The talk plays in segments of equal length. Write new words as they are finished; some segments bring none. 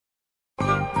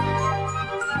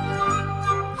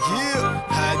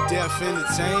KF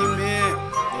Entertainment.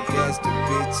 Gas the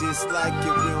bitches like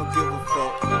it, we don't give a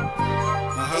fuck.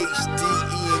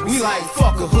 HDE. We like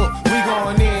fuck a hook, we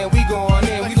going in, we going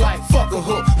in. We like fuck a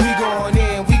hook, we going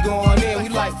in, we going in. We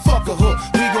like fuck a hook,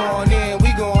 we going in,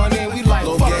 we going in. We like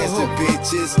fuck a hook. The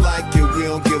bitches like it, we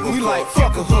don't give a fuck. We like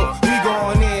fuck a hook, we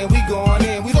going in, we going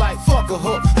in. We like fuck a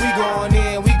hook, we going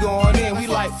in, we going in. We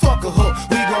like fuck a hook,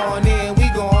 we going in, we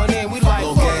going in. We like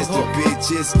fuck a hook.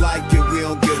 Bitches like it, we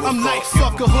don't give a fuck. I'm like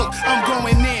fuck a hook, I'm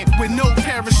going in with no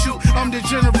parachute. I'm the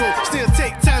general, still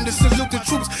take time to salute the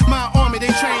troops. My army,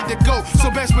 they trained to go,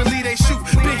 so best believe they shoot.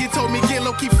 Biggie told me get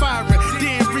low, keep firing,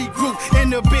 then regroup.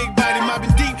 And the big body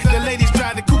mobbing deep, the ladies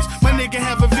drive the coops. My nigga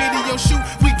have a video shoot,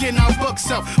 we getting our bucks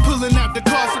up, pulling out the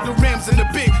cars with the rims and the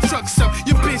big trucks up.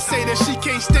 Your bitch say that she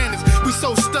can't stand us, we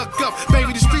so stuck up.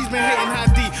 Baby, the streets been hating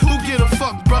high D, who get a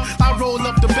fuck, bruh? I roll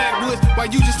up the backwoods while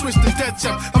you just switch the Dutch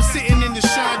up. I'm sitting in the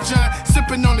Sean John,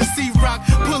 sipping on the C-Rock,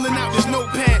 pulling out this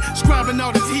notepad, scribing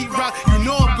all this heat rock. You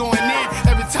know I'm going in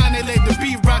every time they let the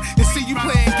beat rock. And see you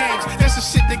playing games, that's the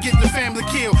shit that get the family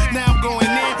killed. Now I'm going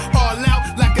in, all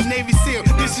out like a Navy SEAL.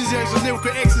 This is just a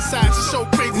lyrical exercise to show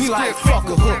crazy. We like fuck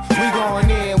a hook, we going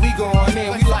in, we going in.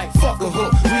 We like fuck a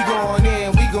hook, we going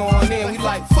in, we going in. We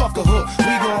like fuck a hook,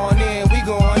 we going in, we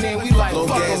going in. We like fuck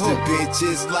a hook.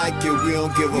 Bitches like it, we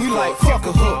don't give a fuck. We like fuck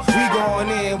a hook, we going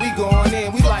in, we going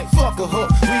in. We like fuck a hook,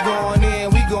 we going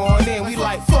in, we going in. We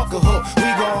like fuck a hook, we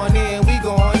going in, we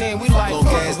going in. We like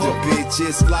fuck a hook.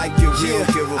 Bitches like it, we don't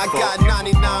give a fuck. I got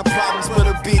 99 problems, but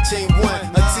a bitch ain't one.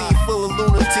 A team full of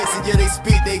lunatics, and yeah, they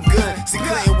spit they gun. See,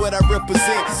 claim what I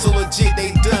represent, so legit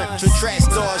they done. From trash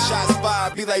stars, shots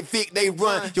fired, be like Vic, they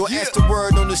run. Yo, ask the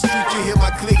word on the street, you hear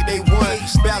my click, they won.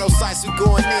 Battle sites, we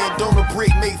going in, don't a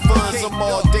brick, make funds. I'm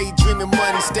all day dreaming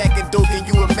money, stacking dope, can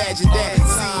you imagine that?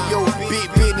 CEO, big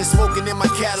business, smoking in my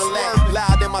Cadillac.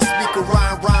 Loud in my speaker,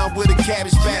 rhyme with a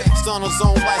cabbage back. Sun on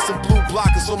zone lights and blue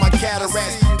blockers on my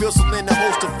cataracts. Pistol in the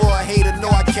holster for a hater, know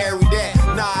I carry that.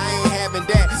 Nah, I ain't having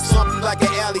that. Something like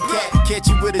an alley cat, catch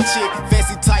you with a chick,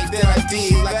 fancy type that I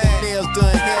did. Like the nails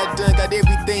done, hair done, got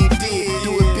everything did.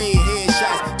 Do it big,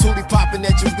 headshots, Tootie popping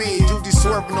at your wig. Judy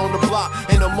swerving on the block,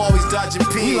 and I'm always dodging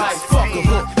pigs. We like fuck a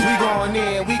hook, we going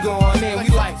in, we going in. We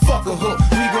like fuck a hook,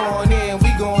 we going in,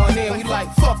 we going in. We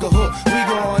like fuck a hook, we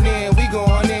going in, we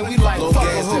going in. We like fuck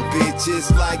a hook.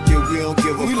 Bitches like it, we don't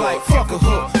give a fuck. We like fuck a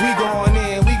hook, we going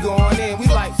in, we going in. We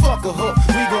like fuck a hook,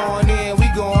 we going in, we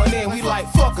going in. We like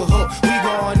fuck a hook, we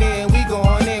going in, we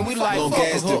going in. We like fuck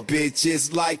a hook.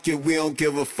 Bitches like it, we don't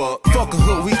give a fuck. Fuck a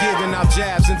hook, we giving out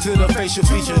jabs into the facial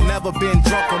features. Never been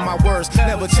drunk on my words,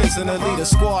 never chasing a leader.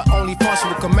 Squad only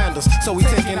functional commanders, so we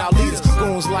taking our leaders.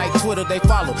 Goons like Twitter, they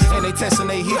follow, and they testing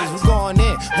they heaters. We going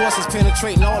in, voices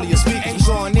penetrating all of your speakers. We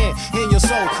going in your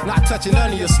soul, not touching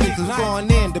none of your sneakers. We going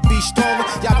in to be stronger,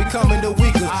 y'all becoming the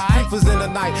weakest. Creepers in the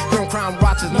night, grim crime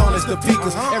watchers known as the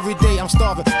peakers. Every day I'm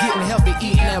starving, getting healthy,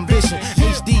 eating ambition.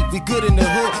 HD, we good in the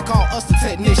hood, call us the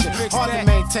technician. Hard to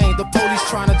maintain, the police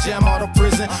trying to jam out of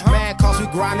prison. Mad cause we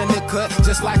grinding the cut,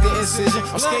 just like an incision.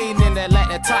 I'm skating in that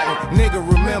Latin Titan, nigga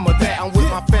remember that. I'm with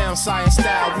my fam, science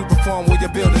style, we perform where your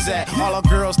buildings at. All our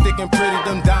girls sticking pretty,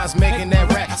 them dimes making that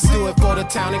rap. We do it for the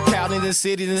town and county, the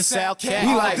city, the South Cat.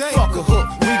 We like fuck a hook,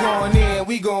 we going in,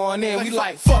 we going in. We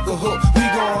like fuck a hook, we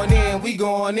going in, we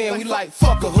going in. We like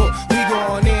fuck a hook, we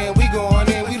going in, we going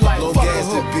in. We like fuck a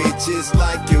hook. Bitches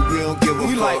like it, we don't give a fuck.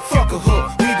 We like fuck a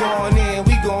hook, we going in,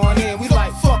 we going in. We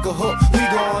like fuck a hook, we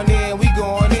going in, we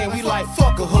going in. We like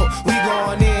fuck a hook, we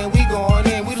going in, we going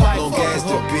in. We like fuck a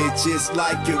hook. Bitches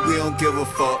like it, we don't give a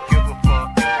fuck.